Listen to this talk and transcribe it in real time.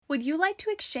Would you like to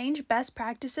exchange best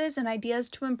practices and ideas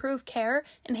to improve care,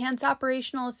 enhance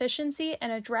operational efficiency,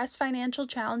 and address financial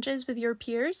challenges with your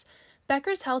peers?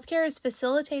 Becker's Healthcare is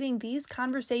facilitating these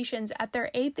conversations at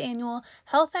their 8th annual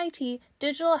Health IT,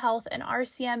 Digital Health, and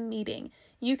RCM meeting.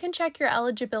 You can check your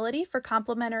eligibility for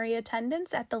complimentary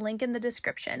attendance at the link in the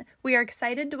description. We are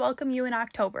excited to welcome you in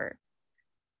October.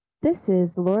 This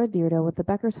is Laura Dierda with the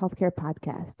Becker's Healthcare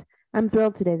Podcast. I'm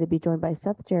thrilled today to be joined by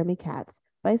Seth Katz,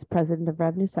 Vice President of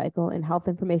Revenue Cycle and Health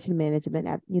Information Management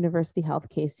at University Health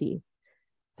KC.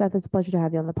 Seth, it's a pleasure to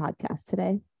have you on the podcast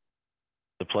today.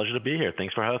 It's a pleasure to be here.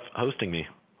 Thanks for hosting me.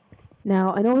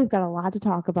 Now, I know we've got a lot to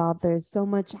talk about. There's so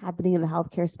much happening in the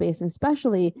healthcare space, and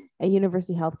especially at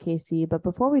University Health KC. But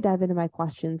before we dive into my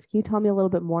questions, can you tell me a little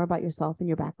bit more about yourself and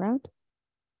your background?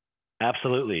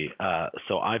 Absolutely.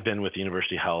 So I've been with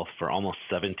University Health for almost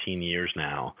 17 years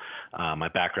now. My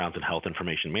background's in health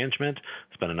information management.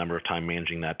 Spent a number of time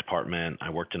managing that department. I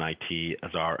worked in IT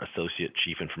as our Associate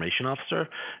Chief Information Officer,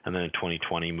 and then in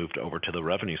 2020 moved over to the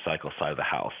revenue cycle side of the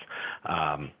house.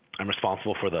 I'm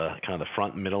responsible for the kind of the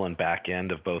front, middle, and back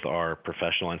end of both our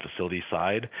professional and facility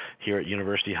side here at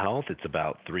University Health. It's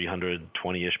about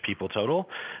 320-ish people total,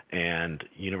 and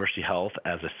University Health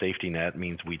as a safety net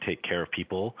means we take care of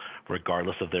people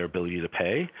regardless of their ability to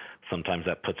pay. Sometimes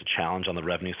that puts a challenge on the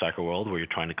revenue cycle world where you're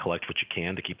trying to collect what you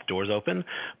can to keep the doors open,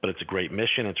 but it's a great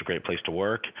mission, it's a great place to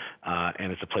work,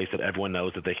 and it's a place that everyone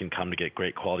knows that they can come to get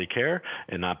great quality care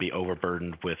and not be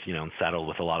overburdened with, and saddled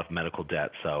with a lot of medical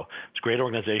debt. So it's a great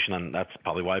organization, and that's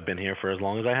probably why I've been here for as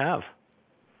long as I have.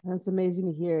 That's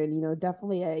amazing to hear. And,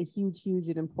 definitely a huge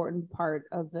and important part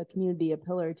of the community, a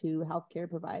pillar to healthcare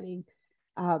providing,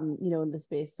 in the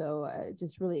space. So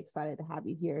just really excited to have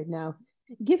you here. Now,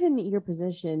 given your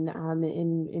position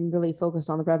in really focused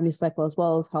on the revenue cycle as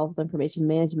well as health information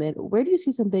management, where do you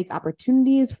see some big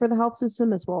opportunities for the health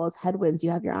system as well as headwinds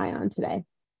you have your eye on today?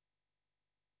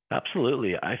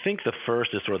 Absolutely. I think the first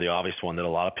is sort of the obvious one that a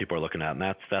lot of people are looking at, and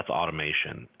that's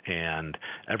automation. And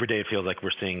every day it feels like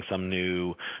we're seeing some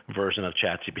new version of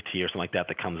ChatGPT or something like that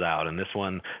comes out. And this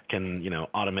one can,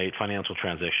 automate financial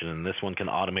transition, and this one can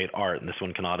automate art, and this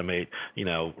one can automate,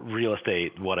 real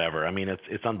estate, whatever. I mean,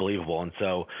 it's unbelievable. And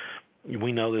so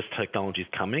we know this technology is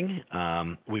coming.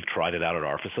 We've tried it out at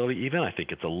our facility even. I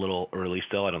think it's a little early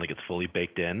still. I don't think it's fully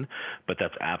baked in, but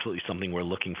that's absolutely something we're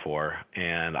looking for.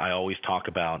 And I always talk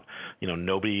about,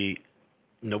 nobody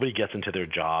gets into their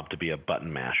job to be a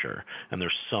button masher. And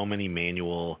there's so many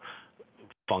manual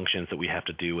functions that we have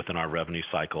to do within our revenue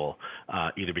cycle,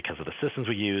 either because of the systems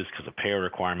we use, because of payer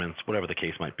requirements, whatever the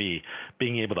case might be.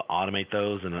 Being able to automate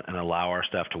those and allow our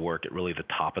staff to work at really the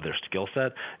top of their skill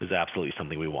set is absolutely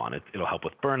something we want. It'll help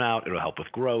with burnout, it'll help with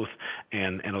growth,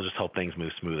 and it'll just help things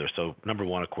move smoother. So number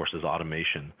one, of course, is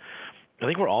automation. I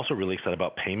think we're also really excited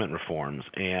about payment reforms,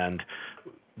 and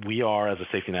we are, as a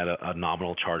safety net, a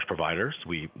nominal charge provider.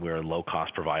 So we're a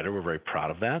low-cost provider. We're very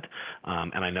proud of that.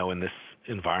 And I know in this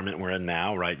environment we're in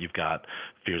now, right, you've got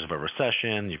fears of a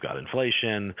recession, you've got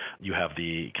inflation, you have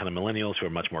the kind of millennials who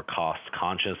are much more cost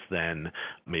conscious than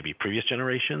maybe previous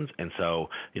generations. And so,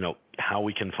 how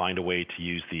we can find a way to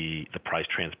use the price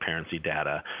transparency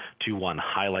data to, one,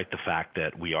 highlight the fact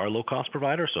that we are a low-cost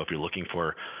provider. So if you're looking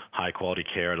for high-quality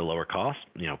care at a lower cost,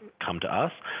 come to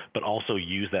us, but also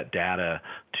use that data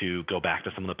to go back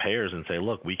to some of the payers and say,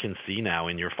 look, we can see now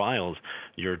in your files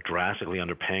you're drastically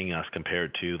underpaying us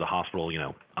compared to the hospital,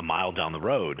 a mile down the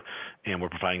road, and we're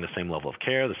providing the same level of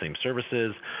care, the same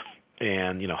services,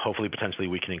 and hopefully potentially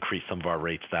we can increase some of our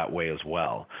rates that way as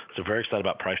well. So very excited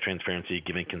about price transparency,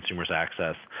 giving consumers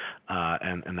access,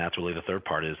 and that's really the third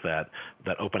part, is that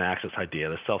open access idea,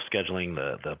 the self-scheduling,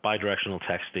 the bidirectional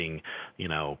texting.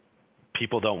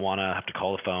 People don't want to have to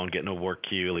call the phone, get in a work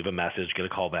queue, leave a message, get a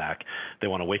call back. They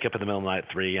want to wake up in the middle of the night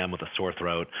at 3 a.m. with a sore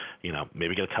throat,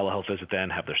 maybe get a telehealth visit, then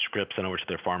have their script sent over to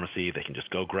their pharmacy. They can just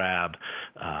go grab,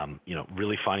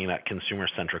 really finding that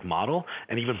consumer-centric model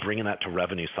and even bringing that to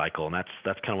revenue cycle. And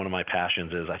that's kind of one of my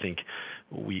passions. Is I think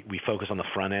we focus on the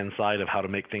front end side of how to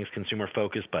make things consumer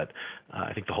focused, but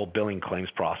I think the whole billing claims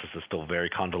process is still very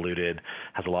convoluted,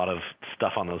 has a lot of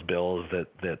stuff on those bills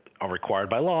that are required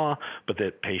by law, but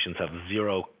that patients have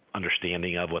zero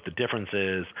understanding of what the difference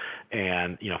is,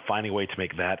 and finding a way to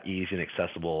make that easy and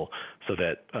accessible so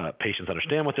that patients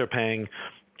understand what they're paying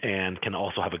and can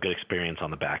also have a good experience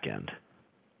on the back end.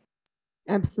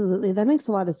 Absolutely. That makes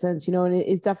a lot of sense, and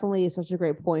it's definitely such a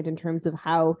great point in terms of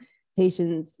how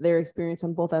patients, their experience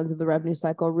on both ends of the revenue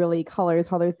cycle really colors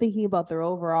how they're thinking about their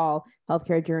overall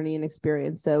healthcare journey and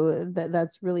experience. So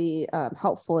that's really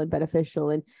helpful and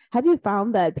beneficial. And have you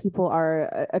found that people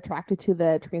are attracted to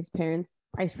the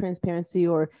price transparency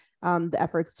or the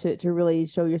efforts to really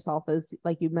show yourself as,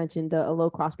 like you mentioned, a low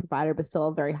cost provider, but still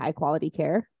a very high quality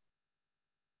care?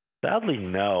 Sadly,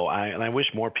 no. And I wish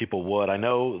more people would. I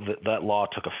know that law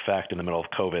took effect in the middle of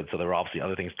COVID, so there were obviously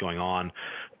other things going on.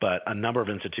 But a number of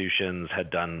institutions had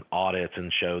done audits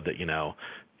and showed that,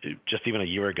 just even a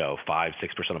year ago, 5-6%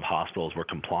 of hospitals were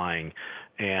complying.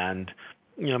 And,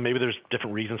 maybe there's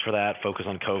different reasons for that, focus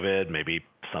on COVID. Maybe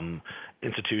some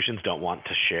institutions don't want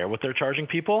to share what they're charging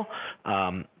people.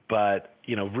 But,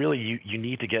 really you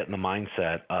need to get in the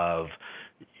mindset of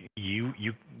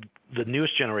the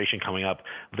newest generation coming up,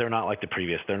 they're not like the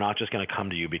previous. They're not just going to come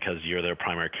to you because you're their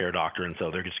primary care doctor, and so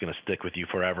they're just going to stick with you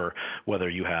forever, whether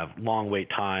you have long wait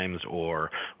times or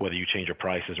whether you change your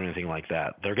prices or anything like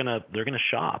that. They're gonna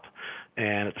shop,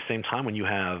 and at the same time, when you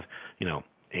have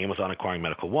Amazon acquiring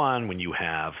Medical One, when you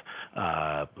have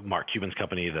Mark Cuban's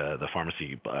company, the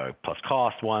pharmacy plus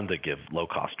cost one that give low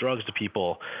cost drugs to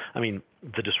people. I mean,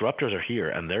 the disruptors are here,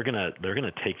 and they're gonna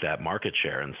take that market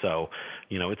share. And so,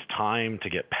 it's time to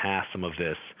get past some of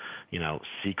this,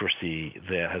 secrecy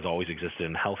that has always existed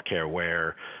in healthcare,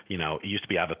 where it used to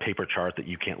be I have a paper chart that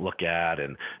you can't look at,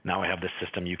 and now I have this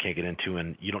system you can't get into,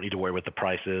 and you don't need to worry what the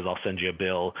price is. I'll send you a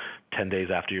bill 10 days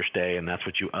after your stay, and that's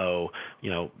what you owe.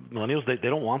 Millennials, they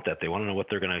don't want that. They want to know what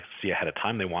they're going to see ahead of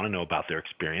time. They want to know about their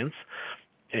experience.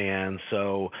 And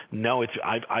so, no,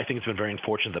 I think it's been very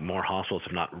unfortunate that more hospitals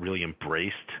have not really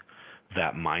embraced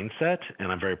that mindset,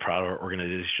 and I'm very proud of our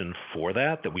organization for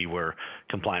that we were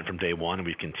compliant from day one, and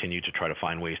we've continued to try to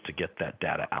find ways to get that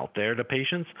data out there to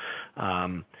patients.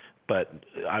 But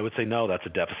I would say, no, that's a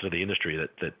deficit of the industry,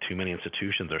 that too many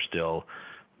institutions are still,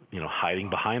 hiding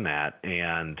behind that.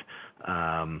 And,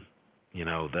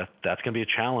 that's going to be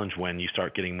a challenge when you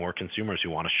start getting more consumers who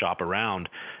want to shop around.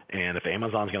 And if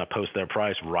Amazon's going to post their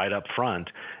price right up front,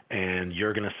 and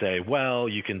you're going to say, well,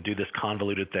 you can do this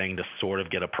convoluted thing to sort of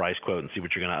get a price quote and see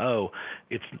what you're going to owe,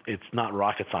 it's not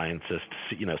rocket science to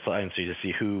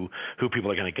see who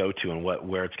people are going to go to and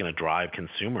where it's going to drive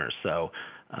consumers. So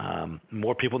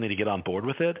more people need to get on board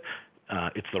with it.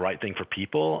 It's the right thing for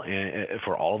people and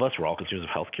for all of us. We're all consumers of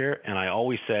healthcare. And I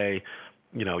always say,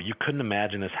 you couldn't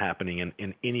imagine this happening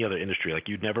in any other industry. Like,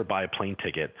 you'd never buy a plane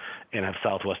ticket and have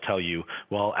Southwest tell you,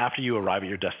 well, after you arrive at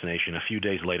your destination, a few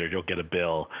days later, you'll get a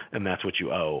bill and that's what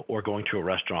you owe. Or going to a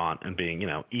restaurant and being,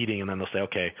 eating, and then they'll say,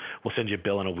 okay, we'll send you a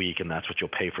bill in a week and that's what you'll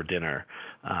pay for dinner.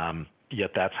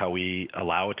 Yet that's how we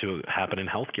allow it to happen in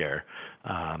healthcare.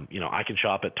 I can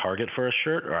shop at Target for a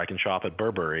shirt, or I can shop at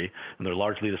Burberry, and they're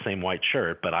largely the same white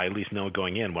shirt, but I at least know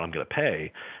going in what I'm going to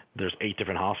pay. There's 8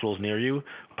 different hospitals near you,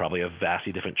 probably have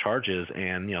vastly different charges,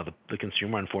 and the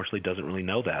consumer unfortunately doesn't really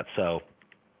know that. So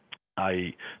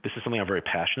this is something I'm very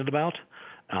passionate about,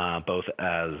 both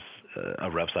as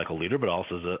a rev cycle leader, but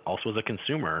also as a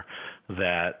consumer,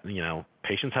 that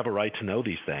patients have a right to know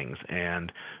these things,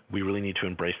 and we really need to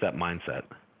embrace that mindset.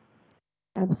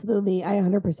 Absolutely. I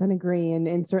 100% agree,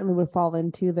 and certainly would fall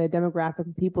into the demographic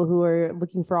of people who are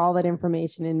looking for all that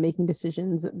information and making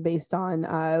decisions based on,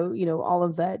 all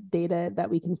of that data that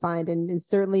we can find. And it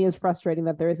certainly is frustrating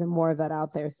that there isn't more of that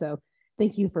out there. So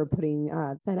thank you for putting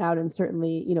that out, and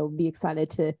certainly, be excited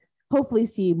to hopefully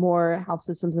see more health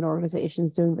systems and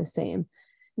organizations doing the same.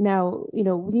 Now,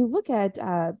 when you look at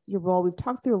your role, we've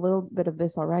talked through a little bit of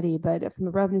this already, but from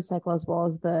the revenue cycle as well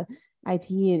as the IT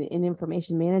and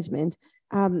information management,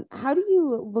 how do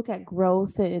you look at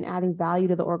growth and adding value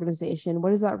to the organization? What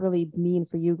does that really mean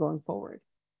for you going forward?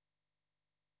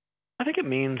 I think it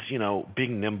means,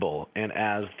 being nimble. And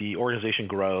as the organization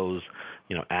grows,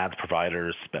 adds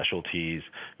providers, specialties,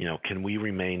 can we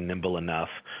remain nimble enough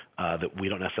that we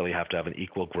don't necessarily have to have an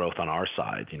equal growth on our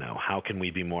side? How can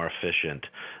we be more efficient,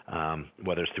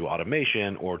 whether it's through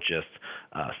automation or just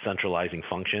centralizing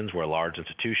functions? We're a large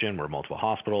institution. We're multiple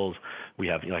hospitals. We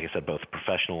have, like I said, both a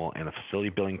professional and a facility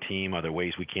billing team. Are there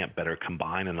ways we can't better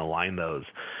combine and align those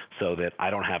so that I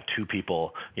don't have 2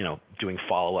 people, doing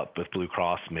follow-up with Blue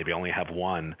Cross, maybe I only have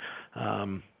one?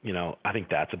 I think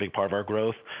that's a big part of our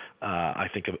growth. I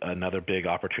think another big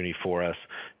opportunity for us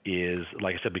is,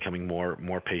 like I said, becoming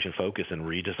more patient focused and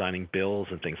redesigning bills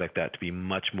and things like that to be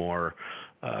much more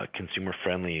consumer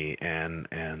friendly and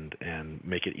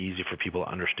make it easy for people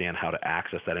to understand how to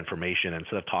access that information,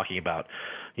 instead of talking about,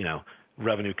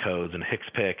 revenue codes and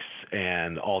HCPCS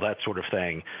and all that sort of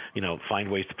thing. Find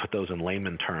ways to put those in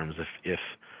layman terms.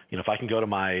 If I can go to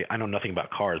I know nothing about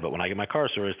cars, but when I get my car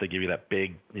service, they give you that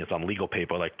big, it's on legal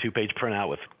paper, like 2-page printout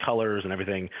with colors and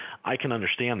everything. I can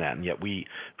understand that, and yet we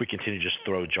continue to just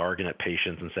throw jargon at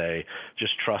patients and say,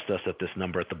 just trust us that this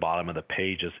number at the bottom of the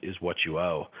page is what you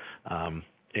owe.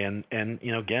 and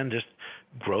again, just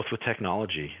growth with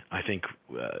technology. I think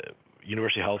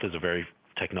University Health is a very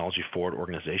technology forward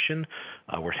organization.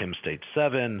 We're HIMSS Stage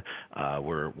 7.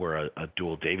 We're a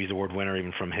dual Davies Award winner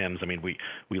even from HIMSS. I mean,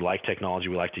 we like technology.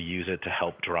 We like to use it to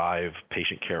help drive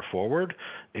patient care forward.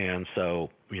 And so,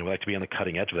 we like to be on the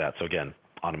cutting edge of that. So again,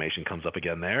 automation comes up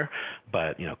again there,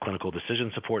 but clinical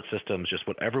decision support systems, just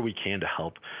whatever we can to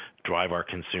help drive our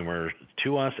consumer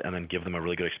to us, and then give them a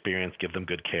really good experience, give them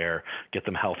good care, get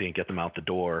them healthy, and get them out the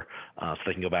door so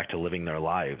they can go back to living their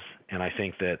lives. And I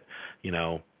think that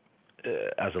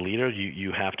as a leader,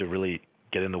 you have to really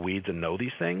get in the weeds and know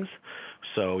these things.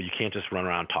 So you can't just run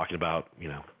around talking about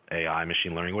AI,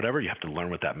 machine learning, whatever. You have to learn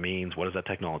what that means. What does that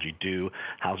technology do?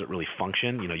 How does it really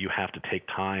function? You have to take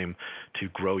time to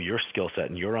grow your skill set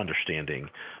and your understanding.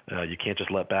 You can't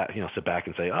just sit back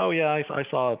and say, oh yeah, I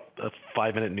saw a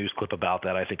 5-minute news clip about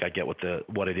that. I think I get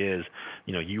what it is.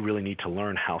 You really need to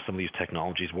learn how some of these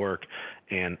technologies work,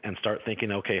 and start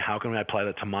thinking, okay, how can I apply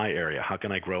that to my area? How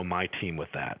can I grow my team with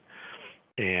that?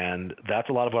 And that's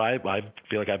a lot of what I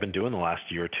feel like I've been doing the last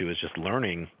year or two, is just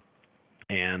learning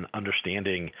and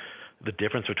understanding the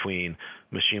difference between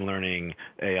machine learning,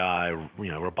 AI,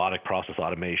 robotic process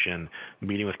automation,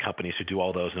 meeting with companies who do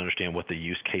all those and understand what the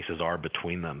use cases are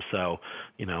between them. So,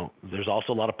 there's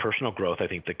also a lot of personal growth, I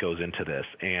think, that goes into this.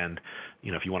 And,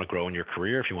 if you want to grow in your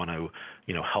career, if you want to,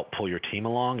 help pull your team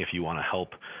along, if you want to help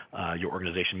your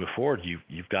organization move forward,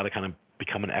 you've got to kind of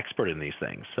become an expert in these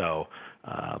things. So,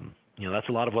 that's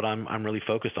a lot of what I'm really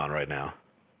focused on right now.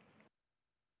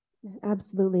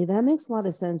 Absolutely. That makes a lot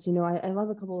of sense. I love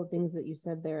a couple of things that you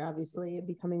said there. Obviously,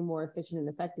 becoming more efficient and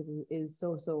effective is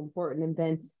so, so important. And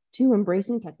then two,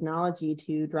 embracing technology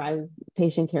to drive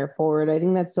patient care forward. I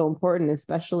think that's so important,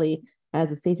 especially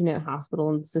as a safety net hospital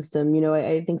and system.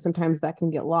 I think sometimes that can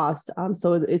get lost.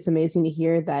 So it's amazing to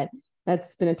hear that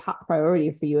that's been a top priority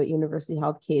for you at University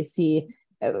Health KC.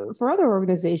 For other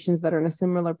organizations that are in a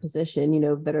similar position,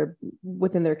 that are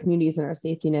within their communities and our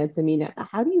safety nets, I mean,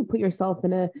 how do you put yourself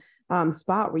in a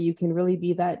spot where you can really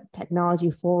be that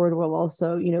technology forward while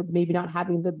also, maybe not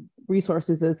having the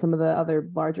resources as some of the other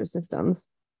larger systems?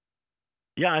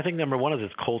 Yeah, I think number one is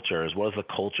its culture. What is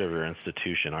the culture of your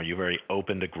institution? Are you very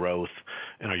open to growth,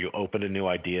 and are you open to new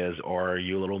ideas, or are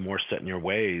you a little more set in your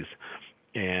ways?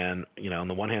 And, on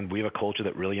the one hand, we have a culture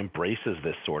that really embraces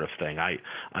this sort of thing. I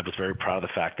was very proud of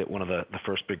the fact that one of the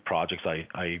first big projects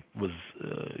I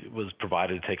was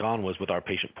provided to take on was with our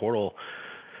patient portal.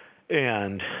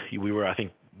 And we were, I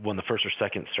think, one of the first or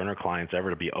second Cerner clients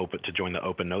ever to join the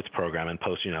Open Notes program and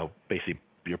post, basically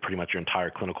pretty much your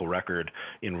entire clinical record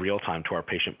in real time to our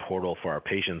patient portal for our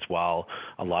patients. While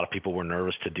a lot of people were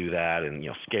nervous to do that and,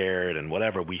 scared and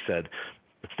whatever, we said,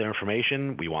 it's their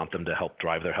information. We want them to help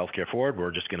drive their healthcare forward. We're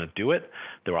just going to do it.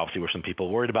 There obviously were some people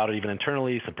worried about it, even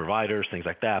internally, some providers, things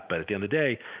like that. But at the end of the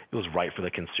day, it was right for the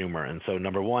consumer. And so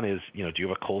number one is, do you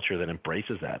have a culture that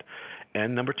embraces that?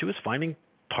 And number two is finding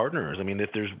partners. I mean, if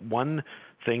there's one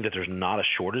thing that there's not a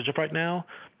shortage of right now,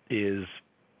 is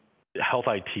health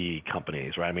IT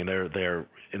companies, right? I mean, they're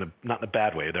not in a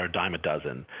bad way. They're a dime a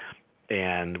dozen.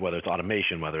 And whether it's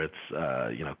automation, whether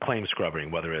it's claim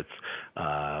scrubbing, whether it's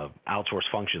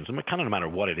outsourced functions, kind of no matter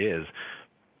what it is,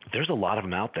 there's a lot of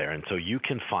them out there. And so you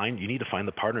need to find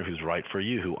the partner who's right for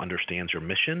you, who understands your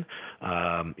mission,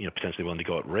 potentially willing to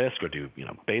go at risk or do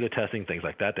beta testing, things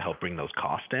like that, to help bring those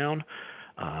costs down,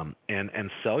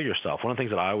 and sell yourself. One of the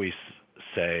things that I always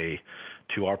say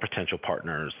to our potential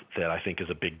partners that I think is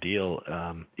a big deal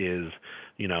is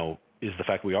the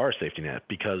fact we are a safety net,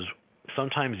 because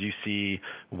sometimes you see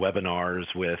webinars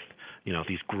with,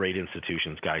 these great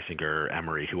institutions, Geisinger,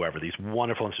 Emory, whoever, these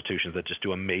wonderful institutions that just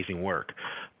do amazing work.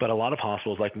 But a lot of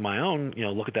hospitals like my own,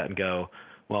 look at that and go,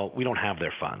 well, we don't have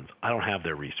their funds. I don't have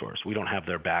their resource. We don't have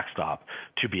their backstop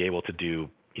to be able to do,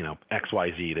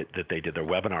 XYZ that they did their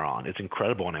webinar on. It's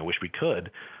incredible, and I wish we could,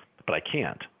 but I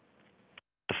can't.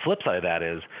 The flip side of that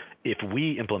is, if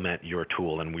we implement your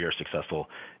tool and we are successful,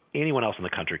 anyone else in the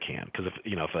country can. Because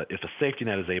if a safety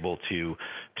net is able to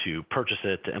purchase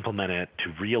it, to implement it,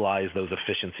 to realize those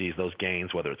efficiencies, those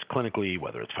gains, whether it's clinically,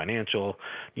 whether it's financial,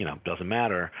 doesn't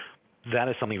matter. That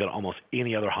is something that almost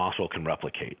any other hospital can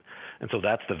replicate. And so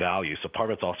that's the value. So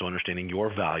part of it's also understanding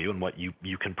your value and what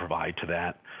you can provide to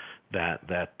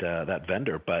that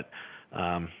vendor. But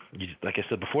like I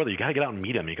said before, you got to get out and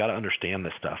meet them. You got to understand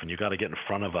this stuff, and you got to get in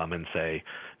front of them and say,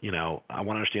 I want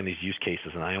to understand these use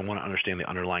cases, and I want to understand the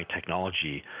underlying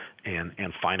technology, and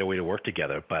find a way to work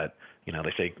together. But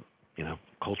they say,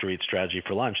 culture eats strategy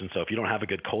for lunch. And so if you don't have a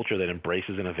good culture that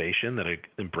embraces innovation, that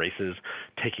embraces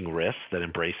taking risks, that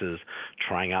embraces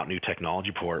trying out new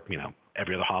technology before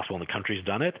every other hospital in the country's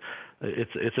done it.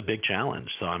 It's a big challenge.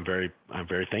 So I'm very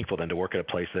thankful then to work at a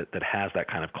place that has that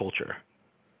kind of culture.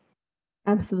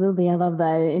 Absolutely. I love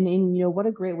that. And what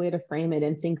a great way to frame it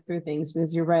and think through things,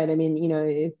 because you're right. I mean,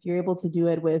 if you're able to do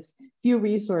it with few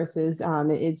resources,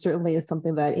 it certainly is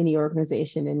something that any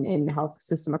organization and health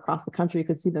system across the country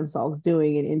could see themselves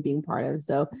doing and being part of.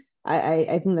 So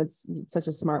I think that's such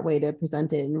a smart way to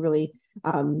present it, and really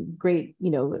great,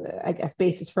 I guess,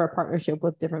 basis for a partnership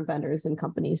with different vendors and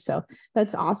companies. So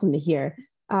that's awesome to hear.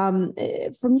 From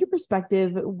your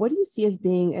perspective, what do you see as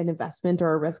being an investment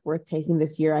or a risk worth taking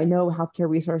this year? I know healthcare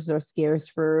resources are scarce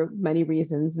for many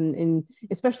reasons, and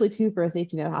especially too for a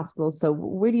safety net hospital. So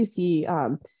where do you see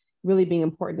really being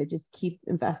important to just keep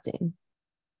investing?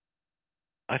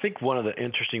 I think one of the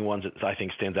interesting ones that I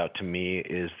think stands out to me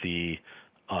is the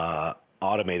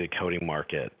automated coding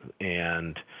market.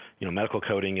 And medical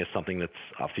coding is something that's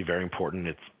obviously very important.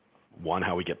 It's one,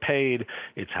 how we get paid.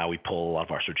 It's how we pull a lot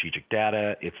of our strategic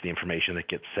data. It's the information that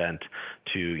gets sent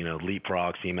to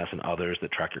Leapfrog, CMS, and others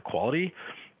that track your quality.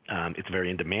 It's a very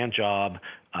in-demand job.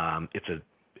 It's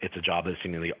a job that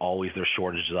seemingly always there's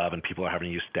shortages of, and people are having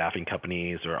to use staffing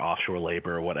companies or offshore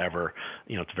labor or whatever.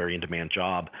 It's a very in-demand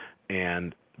job,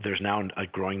 and there's now a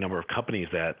growing number of companies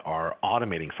that are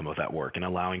automating some of that work and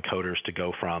allowing coders to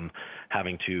go from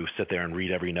having to sit there and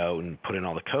read every note and put in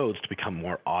all the codes to become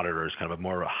more auditors, kind of a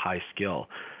more high skill.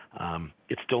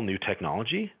 It's still new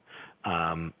technology.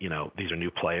 These are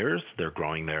new players. They're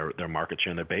growing their market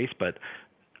share and their base, but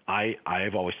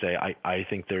I've always say I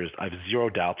think I have zero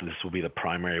doubt that this will be the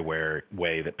primary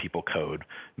way that people code,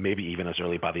 maybe even as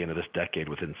early by the end of this decade,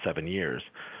 within 7 years.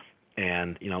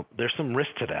 And there's some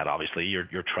risk to that. Obviously,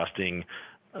 you're trusting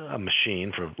a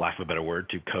machine, for lack of a better word,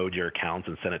 to code your accounts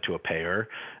and send it to a payer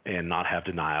and not have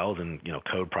denials, and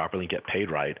code properly and get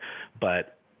paid right.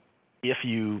 But if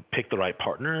you pick the right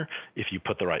partner, if you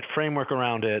put the right framework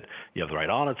around it, you have the right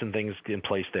audits and things in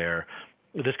place there,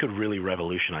 this could really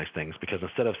revolutionize things. Because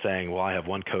instead of saying, well, I have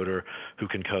one coder who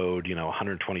can code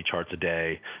 120 charts a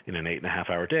day in an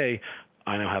 8.5-hour day,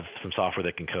 I now have some software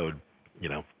that can code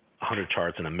 100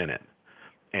 charts in a minute.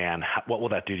 And what will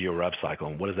that do to your rev cycle?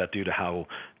 And what does that do to how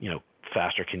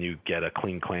faster can you get a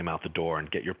clean claim out the door and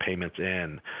get your payments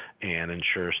in and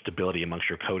ensure stability amongst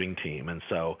your coding team? And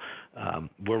so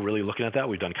we're really looking at that.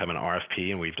 We've done kind of an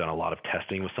RFP, and we've done a lot of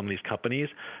testing with some of these companies.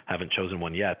 Haven't chosen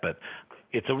one yet, but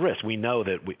it's a risk. We know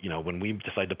that when we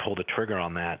decide to pull the trigger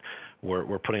on that,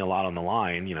 we're putting a lot on the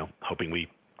line. Hoping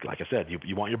like I said,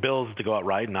 you want your bills to go out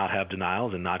right and not have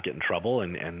denials and not get in trouble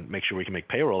and make sure we can make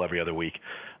payroll every other week.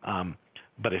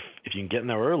 But if you can get in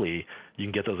there early, you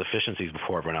can get those efficiencies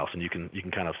before everyone else, and you can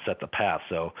kind of set the path.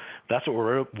 So that's what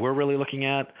we're really looking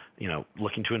at.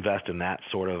 Looking to invest in that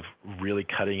sort of really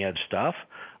cutting edge stuff.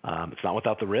 It's not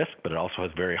without the risk, but it also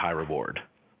has very high reward.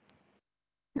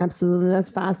 Absolutely. That's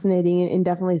fascinating, and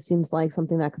definitely seems like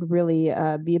something that could really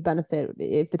be a benefit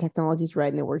if the technology is right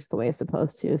and it works the way it's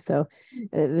supposed to. So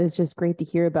it's just great to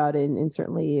hear about it, and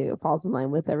certainly falls in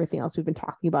line with everything else we've been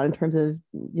talking about in terms of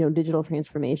digital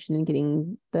transformation and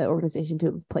getting the organization to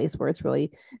a place where it's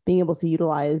really being able to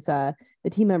utilize the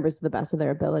team members to the best of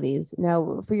their abilities.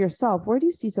 Now, for yourself, where do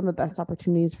you see some of the best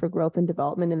opportunities for growth and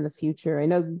development in the future? I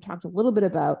know you talked a little bit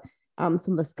about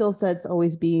some of the skill sets,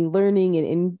 always being learning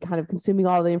and kind of consuming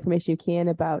all the information you can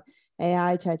about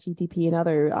AI, ChatGPT, and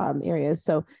other areas.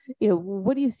 So,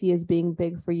 what do you see as being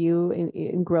big for you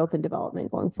in growth and development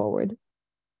going forward?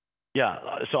 Yeah,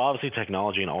 so obviously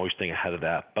technology and always staying ahead of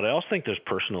that. But I also think there's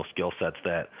personal skill sets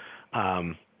that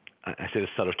I say this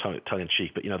sort of tongue in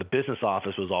cheek, but the business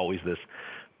office was always this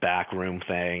back room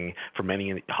thing. For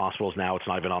many hospitals now, it's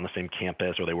not even on the same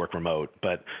campus, or they work remote.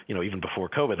 But even before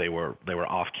COVID, they were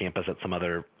off campus at some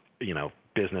other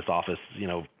business office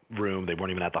room. They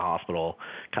weren't even at the hospital,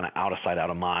 kind of out of sight,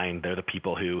 out of mind. They're the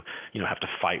people who have to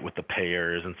fight with the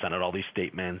payers and send out all these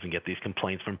statements and get these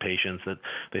complaints from patients that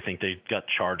they think they got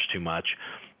charged too much.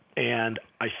 And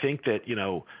I think that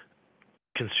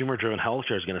consumer-driven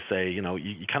healthcare is going to say you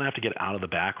kind of have to get out of the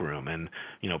back room, and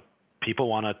people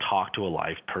want to talk to a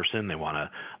live person. They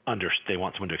want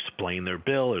someone to explain their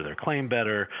bill or their claim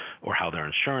better, or how their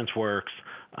insurance works.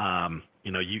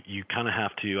 You kind of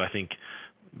have to, I think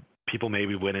people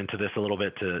maybe went into this a little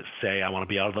bit to say, I want to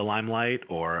be out of the limelight,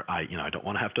 or I don't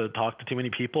want to have to talk to too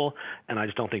many people. And I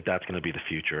just don't think that's going to be the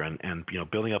future. And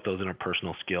building up those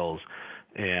interpersonal skills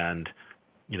and,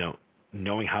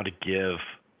 knowing how to give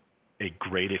a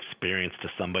great experience to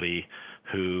somebody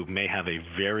who may have a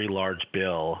very large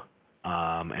bill,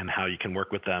 and how you can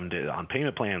work with them on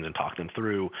payment plans and talk them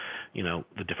through,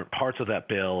 the different parts of that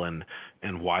bill and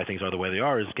why things are the way they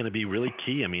are, is going to be really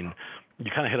key. I mean,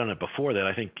 you kind of hit on it before that.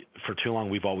 I think for too long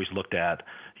we've always looked at,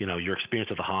 your experience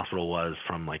at the hospital was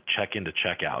from like check-in to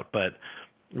check-out, but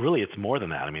really it's more than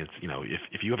that. I mean, it's,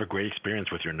 if you have a great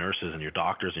experience with your nurses and your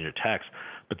doctors and your techs,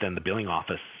 but then the billing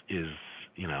office is,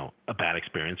 a bad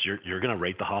experience, you're going to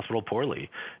rate the hospital poorly.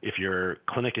 If your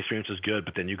clinic experience is good,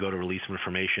 but then you go to release some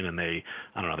information and they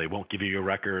won't give you your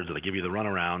records or they give you the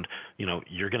runaround,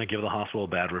 you're going to give the hospital a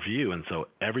bad review. And so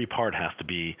every part has to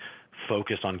be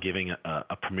focused on giving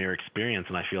a premier experience.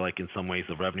 And I feel like in some ways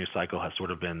the revenue cycle has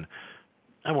sort of been,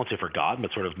 I won't say forgotten,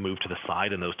 but sort of moved to the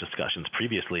side in those discussions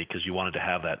previously, because you wanted to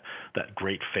have that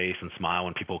great face and smile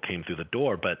when people came through the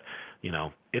door. But,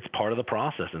 it's part of the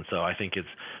process. And so I think it's,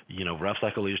 rev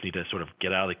cycle leaders need to sort of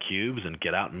get out of the cubes and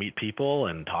get out and meet people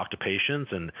and talk to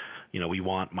patients. And, we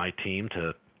want my team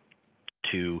to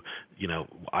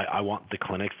I want the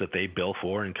clinics that they bill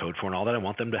for and code for and all that. I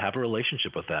want them to have a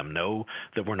relationship with them, know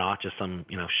that we're not just some,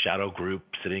 shadow group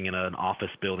sitting in an office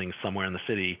building somewhere in the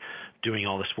city doing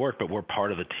all this work, but we're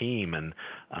part of the team. And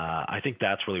I think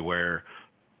that's really where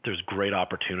there's great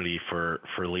opportunity for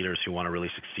leaders who want to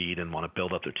really succeed and want to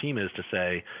build up their team, is to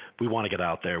say, we want to get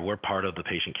out there. We're part of the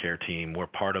patient care team. We're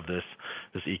part of this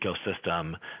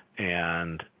ecosystem.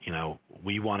 And,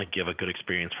 we want to give a good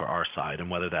experience for our side. And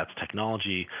whether that's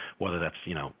technology, whether that's,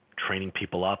 training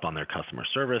people up on their customer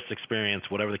service experience,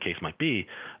 whatever the case might be,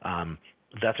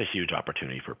 that's a huge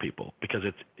opportunity for people, because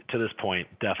it's, to this point,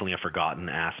 definitely a forgotten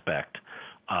aspect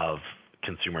of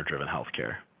consumer-driven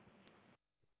healthcare.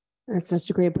 That's such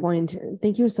a great point.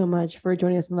 Thank you so much for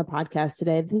joining us on the podcast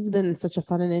today. This has been such a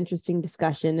fun and interesting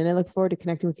discussion, and I look forward to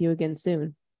connecting with you again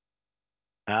soon.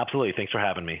 Absolutely. Thanks for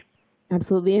having me.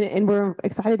 Absolutely. And we're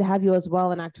excited to have you as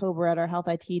well in October at our Health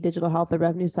IT Digital Health and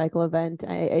Revenue Cycle event.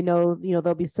 I know,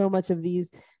 there'll be so much of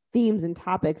these themes and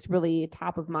topics really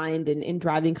top of mind in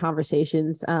driving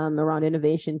conversations around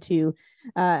innovation too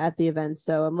at the event.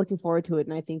 So I'm looking forward to it.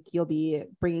 And I think you'll be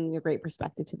bringing a great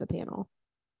perspective to the panel.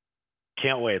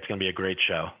 Can't wait. It's going to be a great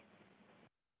show.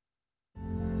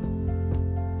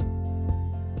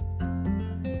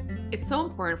 It's so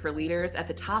important for leaders at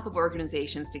the top of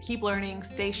organizations to keep learning,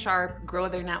 stay sharp, grow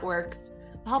their networks.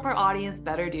 To help our audience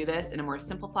better do this in a more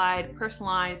simplified,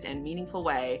 personalized, and meaningful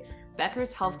way,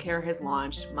 Becker's Healthcare has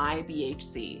launched My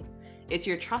BHC. It's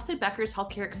your trusted Becker's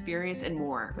Healthcare experience and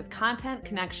more, with content,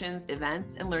 connections,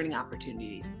 events, and learning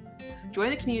opportunities. Join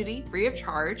the community free of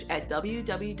charge at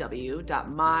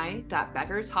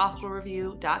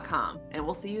www.my.beckershospitalreview.com, and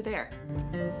we'll see you there.